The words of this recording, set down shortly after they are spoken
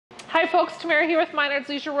Hi folks, Tamara here with Minard's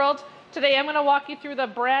Leisure World. Today I'm going to walk you through the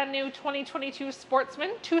brand new 2022 Sportsmen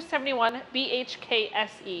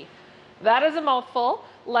 271BHKSE. That is a mouthful.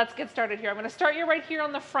 Let's get started here. I'm going to start you right here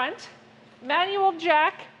on the front. Manual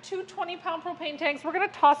jack, two 20-pound propane tanks. We're going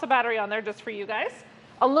to toss a battery on there just for you guys.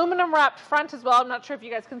 Aluminum wrapped front as well. I'm not sure if you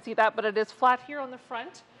guys can see that, but it is flat here on the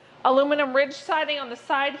front. Aluminum ridge siding on the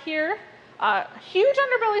side here. Huge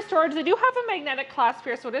underbelly storage. They do have a magnetic clasp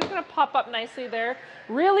here, so it is going to pop up nicely there.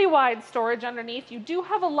 Really wide storage underneath. You do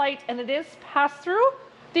have a light, and it is pass-through.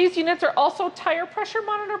 These units are also tire pressure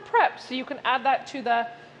monitor prepped, so you can add that to the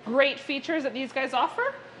great features that these guys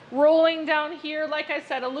offer. Rolling down here, like I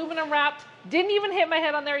said, aluminum wrapped. Didn't even hit my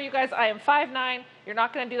head on there, you guys. I am 5'9". You're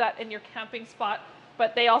not going to do that in your camping spot,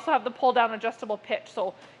 but they also have the pull-down adjustable pitch,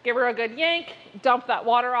 so give her a good yank, dump that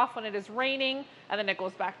water off when it is raining, and then it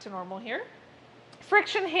goes back to normal here.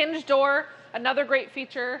 Friction hinge door, another great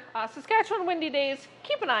feature. Saskatchewan windy days,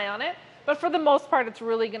 keep an eye on it, but for the most part, it's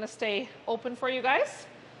really going to stay open for you guys.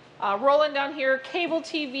 Rolling down here, cable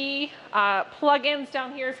TV, plug-ins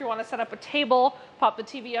down here if you want to set up a table, pop the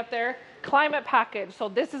TV up there. Climate package, so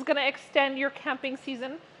this is going to extend your camping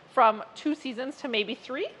season from 2 seasons to maybe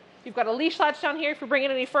 3. You've got a leash latch down here if you're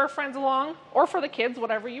bringing any fur friends along, or for the kids,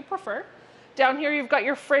 whatever you prefer. Down here, you've got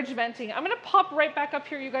your fridge venting. I'm going to pop right back up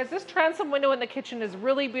here, you guys. This transom window in the kitchen is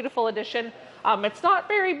really beautiful addition. It's not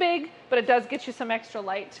very big, but it does get you some extra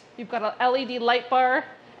light. You've got an LED light bar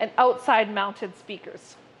and outside mounted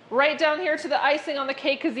speakers. Right down here to the icing on the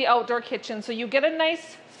cake is the outdoor kitchen. So you get a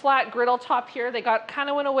nice flat griddle top here. They kind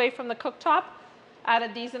of went away from the cooktop,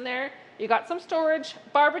 added these in there. You got some storage.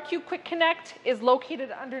 Barbecue quick connect is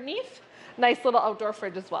located underneath. Nice little outdoor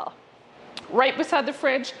fridge as well. Right beside the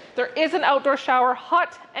fridge, there is an outdoor shower,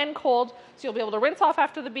 hot and cold, so you'll be able to rinse off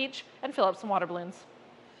after the beach and fill up some water balloons.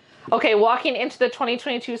 Okay, walking into the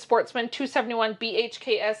 2022 Sportsmen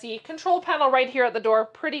 271BHKSE control panel right here at the door,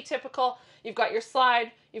 pretty typical. You've got your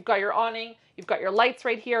slide, you've got your awning, you've got your lights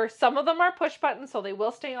right here. Some of them are push buttons, so they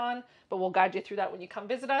will stay on, but we'll guide you through that when you come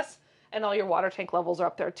visit us. And all your water tank levels are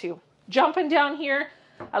up there too. Jumping down here,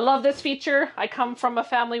 I love this feature. I come from a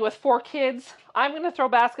family with 4 kids. I'm going to throw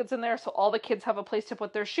baskets in there so all the kids have a place to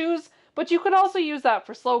put their shoes, but you could also use that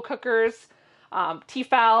for slow cookers,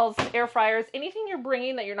 Tefals, air fryers, anything you're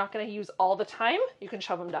bringing that you're not going to use all the time, you can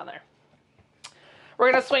shove them down there.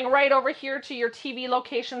 We're going to swing right over here to your TV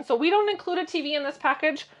location. So we don't include a TV in this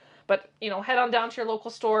package, but head on down to your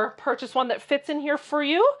local store, purchase one that fits in here for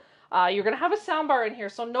you. You're going to have a sound bar in here,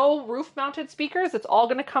 so no roof mounted speakers. It's all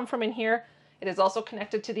going to come from in here. It is also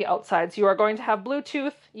connected to the outsides. You are going to have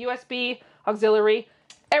Bluetooth, USB, auxiliary,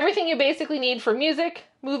 everything you basically need for music,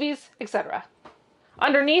 movies, etc.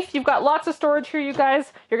 Underneath, you've got lots of storage here, you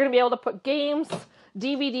guys. You're going to be able to put games,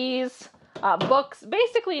 DVDs, books,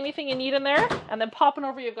 basically anything you need in there. And then popping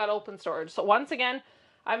over, you've got open storage. So once again,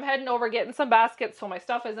 I'm heading over, getting some baskets so my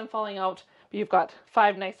stuff isn't falling out. But you've got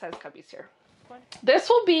 5 nice size cubbies here. This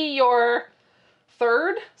will be your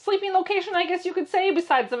 3rd sleeping location, I guess you could say,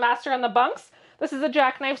 besides the master and the bunks. This is a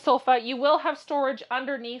jackknife sofa. You will have storage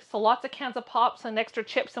underneath, so lots of cans of pops and extra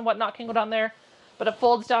chips and whatnot can go down there, but it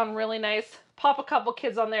folds down really nice. Pop a couple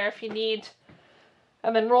kids on there if you need.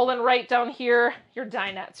 And then rolling right down here, your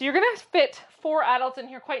dinette. So you're going to fit 4 adults in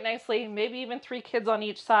here quite nicely, maybe even 3 kids on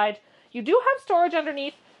each side. You do have storage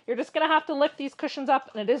underneath. You're just going to have to lift these cushions up,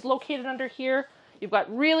 and it is located under here. You've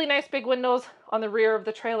got really nice big windows on the rear of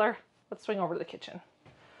the trailer. Let's swing over to the kitchen.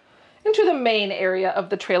 Into the main area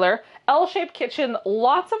of the trailer. L-shaped kitchen,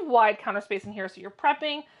 lots of wide counter space in here. So you're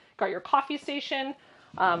prepping, got your coffee station,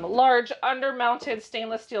 large under-mounted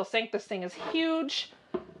stainless steel sink. This thing is huge.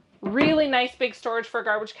 Really nice big storage for a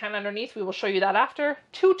garbage can underneath. We will show you that after.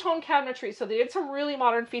 2-tone cabinetry. So they did some really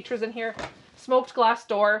modern features in here. Smoked glass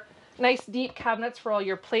door, nice deep cabinets for all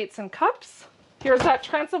your plates and cups. Here's that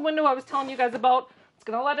transom window I was telling you guys about. It's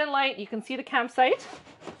going to let in light. You can see the campsite.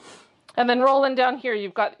 And then rolling down here,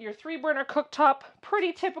 you've got your 3-burner cooktop.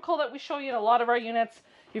 Pretty typical that we show you in a lot of our units.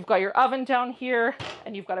 You've got your oven down here,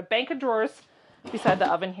 and you've got a bank of drawers beside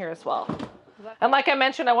the oven here as well. And like I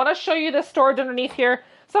mentioned, I want to show you the storage underneath here.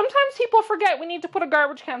 Sometimes people forget we need to put a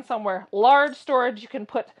garbage can somewhere. Large storage, you can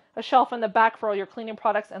put a shelf in the back for all your cleaning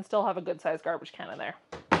products and still have a good-sized garbage can in there.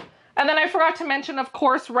 And then I forgot to mention, of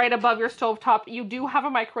course, right above your stovetop, you do have a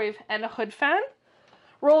microwave and a hood fan.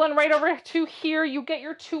 Rolling right over to here, you get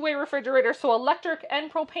your 2-way refrigerator, so electric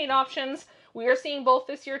and propane options. We are seeing both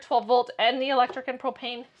this year, 12 volt and the electric and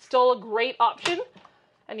propane, still a great option.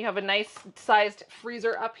 And you have a nice sized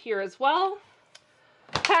freezer up here as well.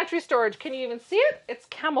 Pantry storage, can you even see it? It's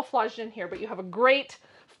camouflaged in here, but you have a great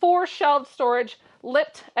 4 shelved storage,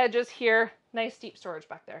 lipped edges here, nice deep storage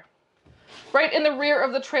back there. Right in the rear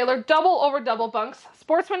of the trailer, double over double bunks.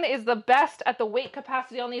 Sportsman is the best at the weight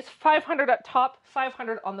capacity on these, 500 at top,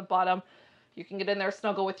 500 on the bottom. You can get in there,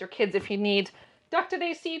 snuggle with your kids if you need. Ducted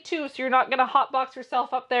AC too, so you're not gonna hotbox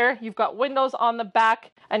yourself up there. You've got windows on the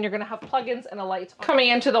back, and you're gonna have plugins and a light. Coming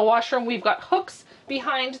into the washroom, we've got hooks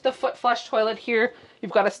behind the foot flush toilet here.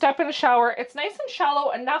 You've got a step-in shower. It's nice and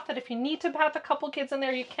shallow enough that if you need to bath a couple kids in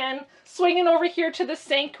there, you can. Swinging over here to the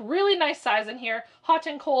sink, really nice size in here. Hot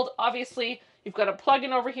and cold, obviously. You've got a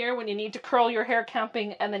plug-in over here when you need to curl your hair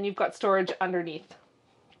camping, and then you've got storage underneath.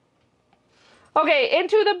 Okay,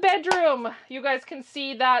 into the bedroom. You guys can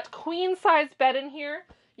see that queen size bed in here.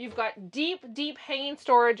 You've got deep, deep hanging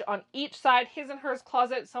storage on each side. His and hers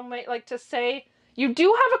closet, some might like to say. You do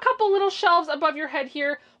have a couple little shelves above your head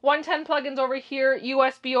here. 110 plugins over here,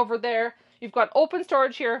 USB over there. You've got open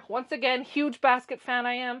storage here. Once again, huge basket fan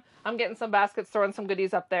I am. I'm getting some baskets, throwing some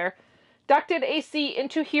goodies up there. Ducted AC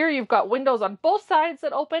into here. You've got windows on both sides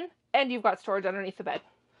that open, and you've got storage underneath the bed.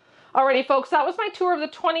 Alrighty, folks, that was my tour of the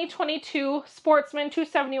 2022 Sportsmen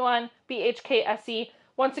 271 BHKSE.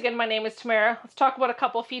 Once again, my name is Tamara. Let's talk about a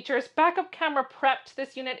couple features. Backup camera prepped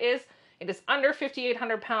this unit is. It is under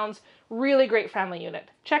 5,800 pounds. Really great family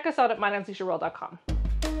unit. Check us out at minardsleisureworld.com.